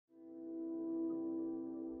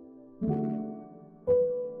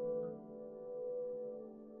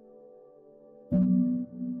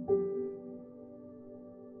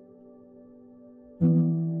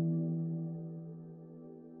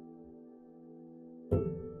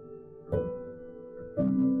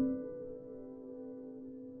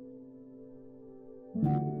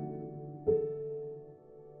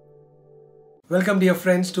Welcome dear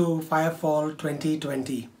friends to FireFall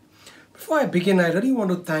 2020. Before I begin, I really want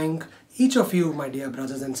to thank each of you, my dear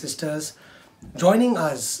brothers and sisters, joining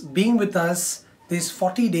us, being with us these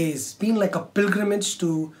 40 days, being like a pilgrimage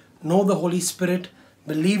to know the Holy Spirit,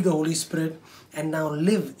 believe the Holy Spirit, and now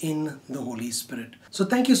live in the Holy Spirit. So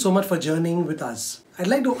thank you so much for journeying with us. I'd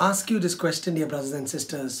like to ask you this question, dear brothers and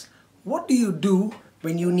sisters. What do you do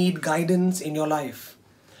when you need guidance in your life?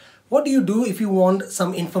 What do you do if you want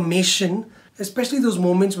some information, especially those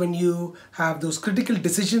moments when you have those critical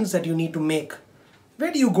decisions that you need to make?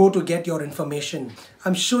 Where do you go to get your information?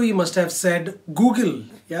 I'm sure you must have said Google.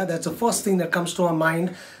 Yeah, that's the first thing that comes to our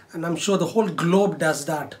mind, and I'm sure the whole globe does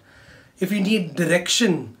that. If you need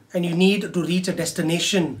direction and you need to reach a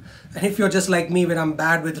destination, and if you're just like me where I'm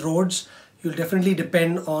bad with roads, you'll definitely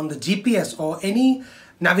depend on the GPS or any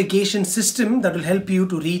navigation system that will help you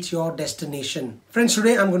to reach your destination. Friends,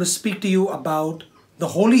 today I'm going to speak to you about the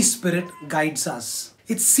Holy Spirit guides us.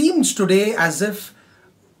 It seems today as if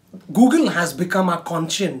Google has become our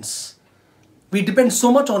conscience. We depend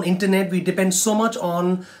so much on internet, we depend so much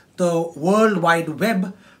on the World Wide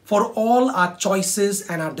Web for all our choices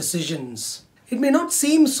and our decisions. It may not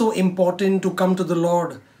seem so important to come to the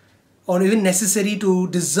Lord or even necessary to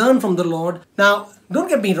discern from the Lord. Now, don't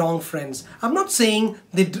get me wrong, friends. I'm not saying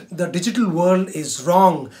the digital world is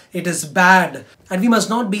wrong, it is bad, and we must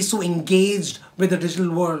not be so engaged with the digital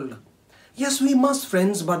world. Yes, we must,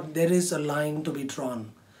 friends, but there is a line to be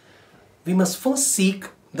drawn. We must first seek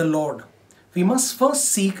the Lord. We must first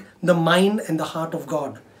seek the mind and the heart of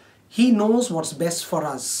God. He knows what's best for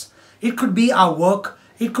us. It could be our work,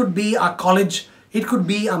 it could be our college, it could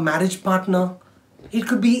be a marriage partner, it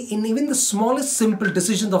could be in even the smallest simple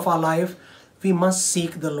decisions of our life. We must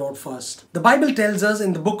seek the Lord first. The Bible tells us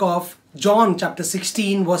in the book of John chapter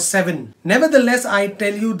 16 verse 7, "Nevertheless I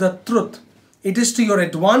tell you the truth, it is to your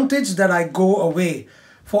advantage that I go away.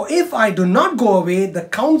 For if I do not go away, the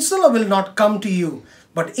counselor will not come to you.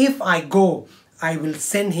 But if I go, I will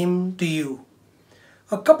send him to you."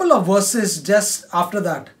 A couple of verses just after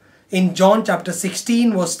that, in John chapter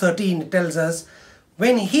 16 verse 13, it tells us,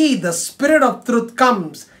 "When he, the Spirit of truth,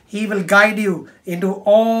 comes, he will guide you into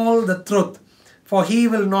all the truth. For he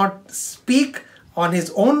will not speak on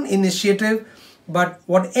his own initiative, but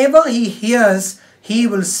whatever he hears, he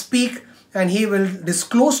will speak, and he will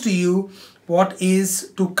disclose to you what is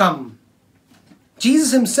to come."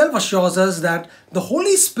 Jesus himself assures us that the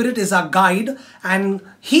Holy Spirit is our guide, and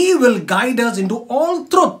he will guide us into all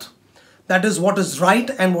truth. That is what is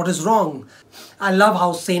right and what is wrong. I love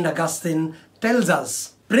how St. Augustine tells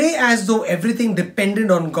us, "Pray as though everything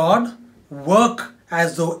depended on God, work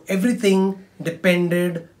as though everything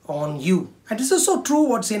depended on you." And this is so true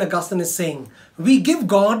what St. Augustine is saying. We give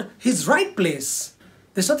God his right place.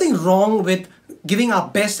 There's nothing wrong with giving our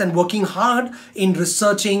best and working hard in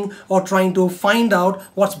researching or trying to find out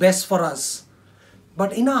what's best for us.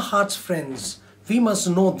 But in our hearts, friends, we must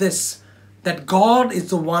know this, that God is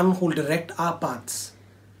the one who will direct our paths.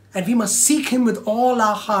 And we must seek him with all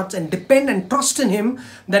our hearts and depend and trust in him,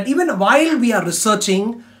 that even while we are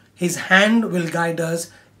researching, his hand will guide us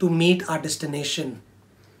to meet our destination.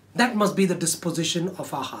 That must be the disposition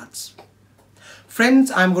of our hearts.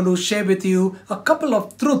 Friends, I'm going to share with you a couple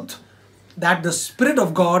of truths that the Spirit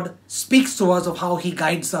of God speaks to us of how he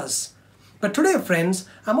guides us. But today, friends,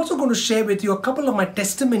 I'm also going to share with you a couple of my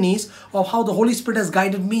testimonies of how the Holy Spirit has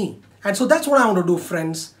guided me. And so that's what I want to do,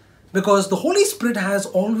 friends, because the Holy Spirit has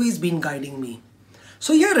always been guiding me.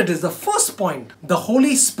 So here it is, the first point. The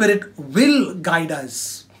Holy Spirit will guide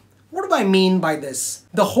us. What do I mean by this?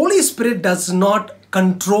 The Holy Spirit does not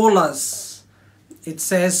control us. It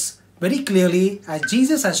says very clearly, as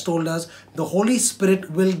Jesus has told us, the Holy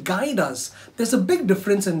Spirit will guide us. There's a big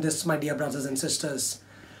difference in this, my dear brothers and sisters.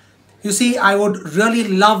 You see, I would really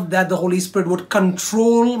love that the Holy Spirit would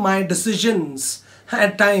control my decisions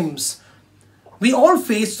at times. We all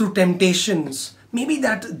face through temptations. Maybe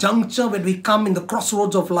that juncture when we come in the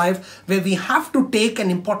crossroads of life where we have to take an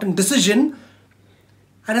important decision.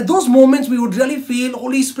 And at those moments we would really feel,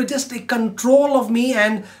 Holy Spirit, just take control of me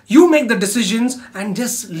and you make the decisions and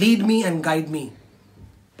just lead me and guide me.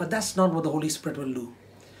 But that's not what the Holy Spirit will do.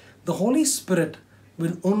 The Holy Spirit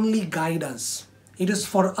will only guide us. It is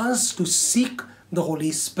for us to seek the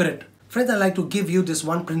Holy Spirit. Friends, I'd like to give you this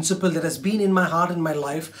one principle that has been in my heart and my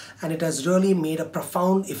life, and it has really made a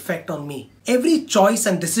profound effect on me. Every choice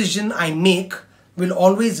and decision I make will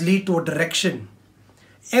always lead to a direction.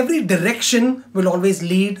 Every direction will always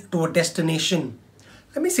lead to a destination.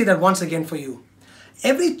 Let me say that once again for you.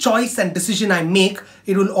 Every choice and decision I make,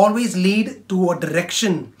 it will always lead to a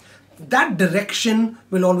direction. That direction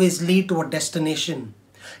will always lead to a destination.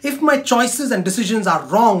 If my choices and decisions are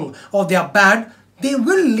wrong or they are bad, they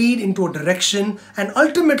will lead into a direction, and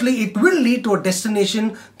ultimately it will lead to a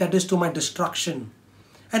destination that is to my destruction.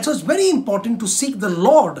 And so it's very important to seek the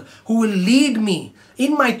Lord who will lead me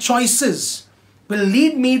in my choices, will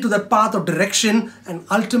lead me to that path of direction and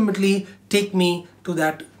ultimately take me to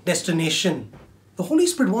that destination. The Holy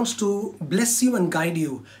Spirit wants to bless you and guide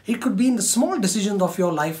you. It could be in the small decisions of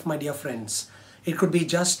your life, my dear friends. It could be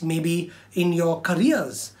just maybe in your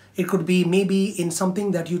careers. It could be maybe in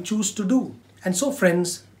something that you choose to do. And so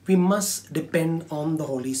friends, we must depend on the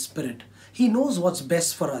Holy Spirit. He knows what's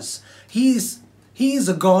best for us. He is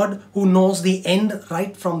a God who knows the end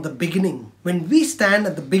right from the beginning. When we stand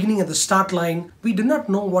at the beginning, at the start line, we do not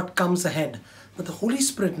know what comes ahead. But the Holy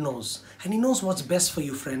Spirit knows, and He knows what's best for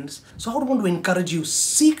you, friends. So I would want to encourage you,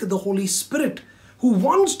 seek the Holy Spirit who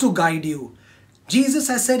wants to guide you. Jesus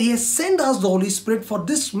has said He has sent us the Holy Spirit for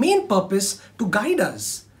this main purpose, to guide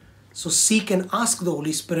us. So seek and ask the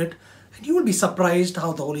Holy Spirit, and you will be surprised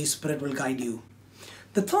how the Holy Spirit will guide you.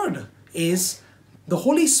 The third is the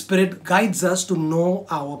Holy Spirit guides us to know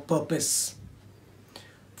our purpose.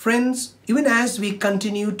 Friends, even as we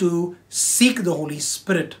continue to seek the Holy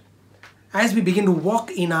Spirit, as we begin to walk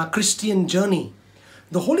in our Christian journey,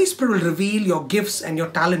 the Holy Spirit will reveal your gifts and your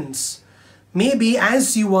talents. Maybe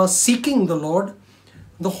as you are seeking the Lord,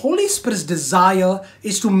 the Holy Spirit's desire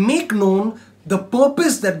is to make known the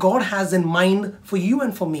purpose that God has in mind for you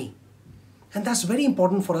and for me. And that's very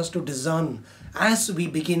important for us to discern as we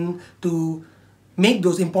begin to make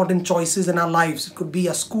those important choices in our lives. It could be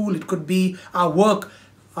a school, it could be our work,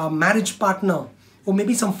 our marriage partner, or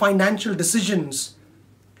maybe some financial decisions.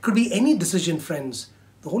 It could be any decision, friends.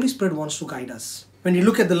 The Holy Spirit wants to guide us. When you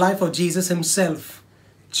look at the life of Jesus Himself,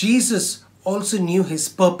 Jesus also knew His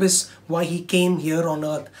purpose, why He came here on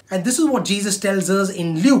earth. And this is what Jesus tells us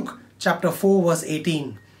in Luke chapter 4 verse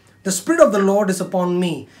 18. The Spirit of the Lord is upon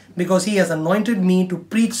me, because He has anointed me to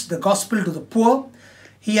preach the gospel to the poor.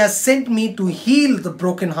 He has sent me to heal the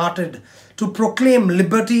brokenhearted, to proclaim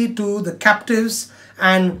liberty to the captives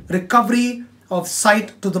and recovery of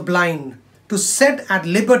sight to the blind, to set at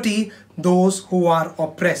liberty those who are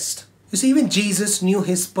oppressed. You see, even Jesus knew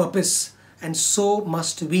His purpose, and so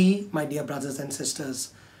must we, my dear brothers and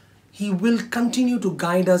sisters. He will continue to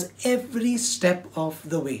guide us every step of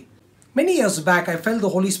the way. Many years back, I felt the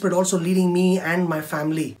Holy Spirit also leading me and my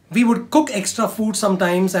family. We would cook extra food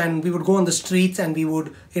sometimes, and we would go on the streets and we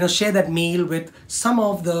would, share that meal with some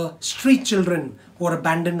of the street children who are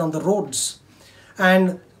abandoned on the roads.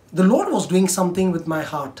 And the Lord was doing something with my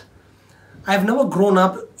heart. I've never grown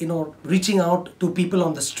up, reaching out to people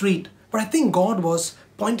on the street, but I think God was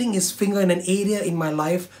pointing His finger in an area in my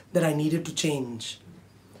life that I needed to change.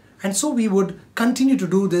 And so we would continue to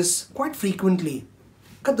do this quite frequently.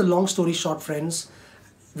 Cut the long story short, friends,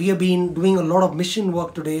 we have been doing a lot of mission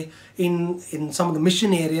work today in some of the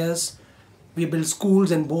mission areas. We build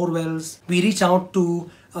schools and bore wells. We reach out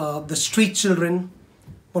to the street children.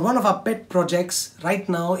 But one of our pet projects right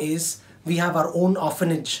now is we have our own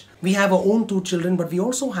orphanage. We have our own 2 children, but we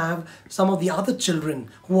also have some of the other children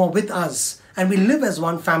who are with us. And we live as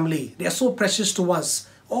one family. They are so precious to us.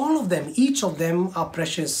 All of them, each of them are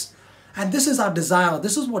precious. And this is our desire.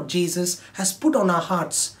 This is what Jesus has put on our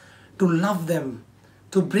hearts, to love them,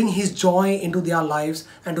 to bring His joy into their lives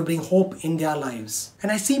and to bring hope in their lives.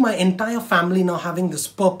 And I see my entire family now having this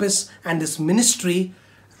purpose and this ministry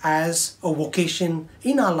as a vocation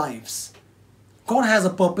in our lives. God has a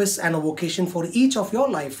purpose and a vocation for each of your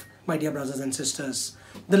life, my dear brothers and sisters.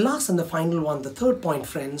 The last and the final one, the third point,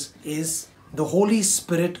 friends, is the Holy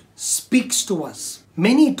Spirit speaks to us.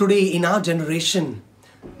 Many today in our generation,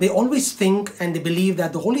 they always think and they believe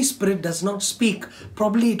that the Holy Spirit does not speak.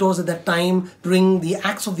 Probably it was at that time during the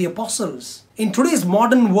Acts of the Apostles. In today's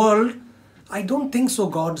modern world, I don't think so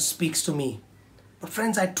God speaks to me. But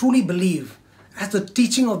friends, I truly believe, as the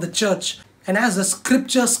teaching of the church and as the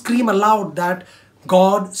scriptures scream aloud, that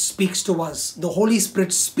God speaks to us. The Holy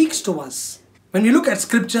Spirit speaks to us. When we look at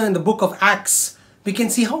scripture in the book of Acts, we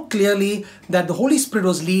can see how clearly that the Holy Spirit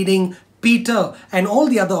was leading Peter and all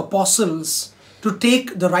the other apostles to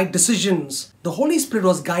take the right decisions. The Holy Spirit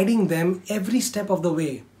was guiding them every step of the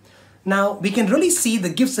way. Now, we can really see the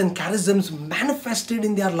gifts and charisms manifested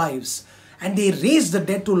in their lives. And they raised the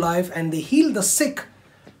dead to life and they healed the sick.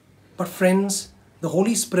 But friends, the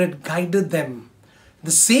Holy Spirit guided them.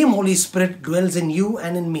 The same Holy Spirit dwells in you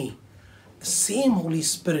and in me. The same Holy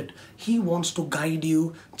Spirit, He wants to guide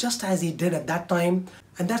you just as He did at that time.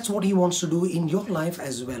 And that's what He wants to do in your life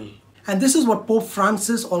as well. And this is what Pope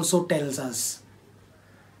Francis also tells us.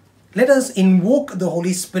 Let us invoke the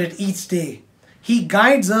Holy Spirit each day. He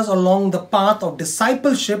guides us along the path of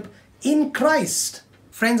discipleship in Christ.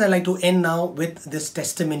 Friends, I'd like to end now with this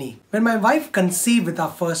testimony. When my wife conceived with our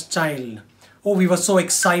first child, oh, we were so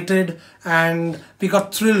excited and we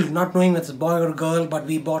got thrilled, not knowing if it's a boy or a girl, but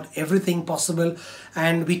we bought everything possible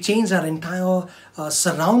and we changed our entire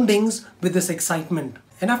surroundings with this excitement.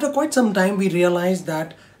 And after quite some time, we realized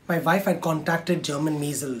that my wife had contracted German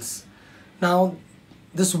measles. Now,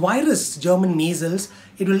 this virus, German measles,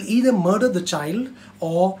 it will either murder the child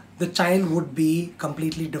or the child would be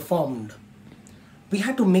completely deformed. We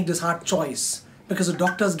had to make this hard choice because the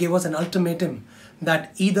doctors gave us an ultimatum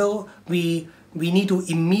that either we need to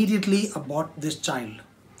immediately abort this child.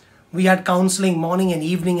 We had counseling morning and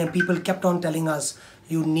evening and people kept on telling us,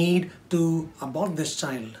 you need to abort this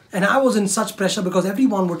child. And I was in such pressure because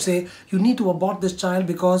everyone would say, you need to abort this child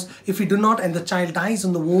because if you do not and the child dies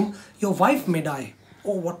in the womb, your wife may die.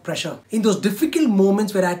 Oh, what pressure. In those difficult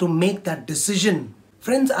moments where I had to make that decision,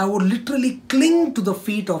 friends, I would literally cling to the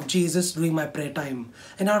feet of Jesus during my prayer time.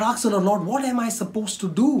 And I would ask the Lord, what am I supposed to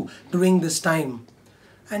do during this time?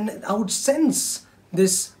 And I would sense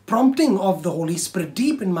this prompting of the Holy Spirit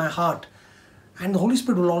deep in my heart. And the Holy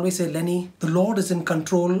Spirit will always say, Lenny, the Lord is in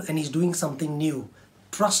control and He's doing something new.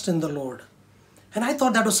 Trust in the Lord. And I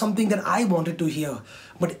thought that was something that I wanted to hear.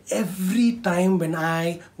 But every time when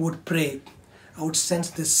I would pray, I would sense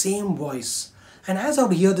the same voice. And as I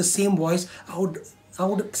would hear the same voice, I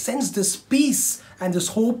would sense this peace and this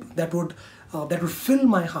hope that would fill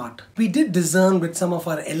my heart. We did discern with some of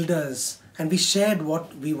our elders and we shared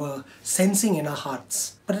what we were sensing in our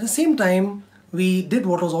hearts. But at the same time, we did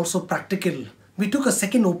what was also practical. We took a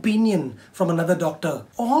second opinion from another doctor.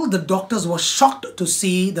 All the doctors were shocked to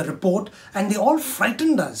see the report and they all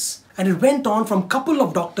frightened us. And it went on from a couple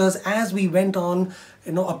of doctors as we went on,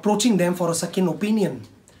 approaching them for a second opinion.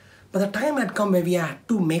 But the time had come where we had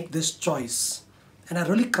to make this choice. And I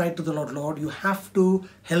really cried to the Lord, Lord, you have to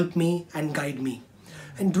help me and guide me.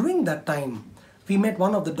 And during that time, we met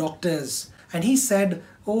one of the doctors and he said,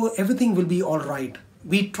 oh, everything will be all right.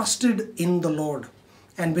 We trusted in the Lord.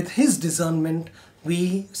 And with his discernment,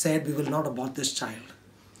 we said we will not abort this child.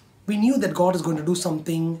 We knew that God is going to do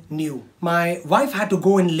something new. My wife had to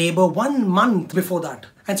go in labor 1 month before that.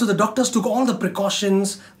 And so the doctors took all the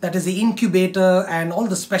precautions, that is the incubator and all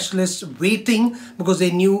the specialists waiting because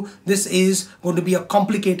they knew this is going to be a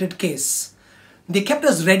complicated case. They kept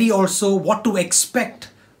us ready also what to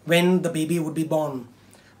expect when the baby would be born.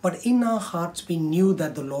 But in our hearts, we knew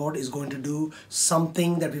that the Lord is going to do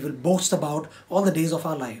something that we will boast about all the days of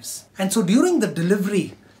our lives. And so during the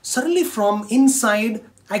delivery, suddenly from inside,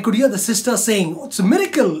 I could hear the sister saying, oh, it's a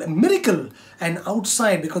miracle, a miracle. And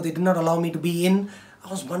outside, because they did not allow me to be in, I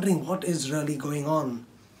was wondering what is really going on.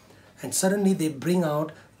 And suddenly they bring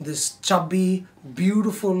out this chubby,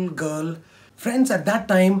 beautiful girl. Friends, at that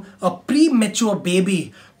time, a premature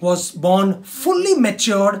baby was born fully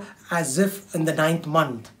matured as if in the 9th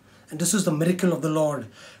month. And this is the miracle of the Lord.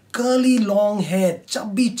 Curly, long hair,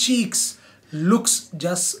 chubby cheeks, looks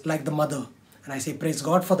just like the mother. And I say, praise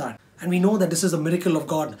God for that. And we know that this is a miracle of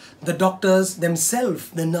God. The doctors themselves,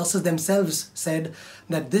 the nurses themselves said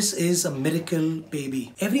that this is a miracle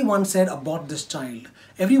baby. Everyone said abort this child.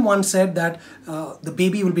 Everyone said that the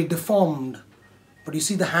baby will be deformed. But you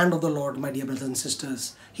see the hand of the Lord, my dear brothers and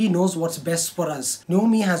sisters. He knows what's best for us.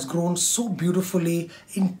 Naomi has grown so beautifully,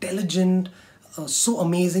 intelligent, so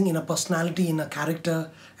amazing in her personality, in her character,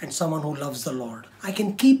 and someone who loves the Lord. I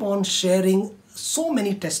can keep on sharing so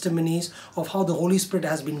many testimonies of how the Holy Spirit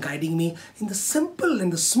has been guiding me in the simple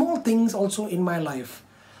and the small things also in my life.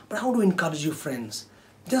 But I want to encourage you, friends,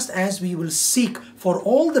 just as we will seek for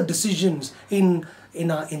all the decisions in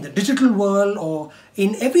the digital world or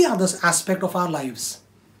in every other aspect of our lives,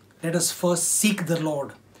 let us first seek the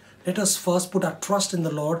Lord. Let us first put our trust in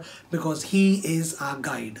the Lord because He is our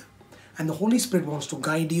guide. And the Holy Spirit wants to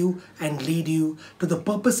guide you and lead you to the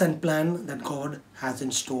purpose and plan that God has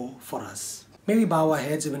in store for us. May we bow our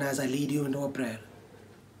heads even as I lead you into a prayer.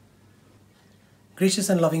 Gracious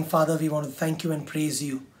and loving Father, we want to thank you and praise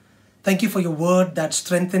you. Thank you for your word that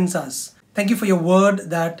strengthens us. Thank you for your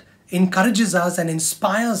word that encourages us and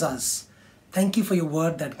inspires us. Thank you for your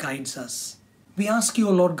word that guides us. We ask you,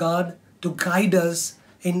 O Lord God, to guide us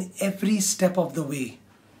in every step of the way,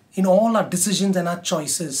 in all our decisions and our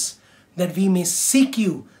choices, that we may seek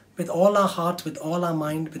you with all our heart, with all our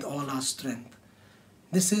mind, with all our strength.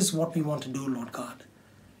 This is what we want to do, Lord God,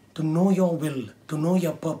 to know your will, to know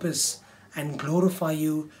your purpose, and glorify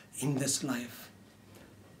you in this life.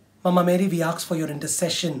 Mama Mary, we ask for your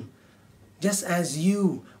intercession, just as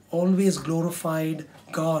you always glorified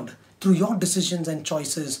God through your decisions and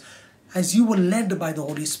choices. as you were led by the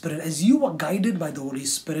Holy Spirit, as you were guided by the Holy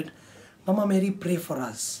Spirit, Mama Mary, pray for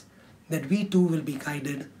us that we too will be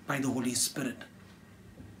guided by the Holy Spirit.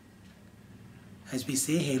 As we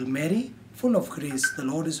say, Hail Mary, full of grace, the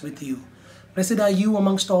Lord is with you. Blessed are you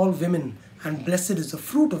amongst all women, and blessed is the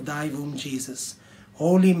fruit of thy womb, Jesus.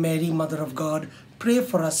 Holy Mary, Mother of God, pray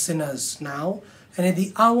for us sinners, now and at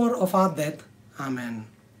the hour of our death. Amen.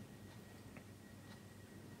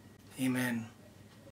 Amen.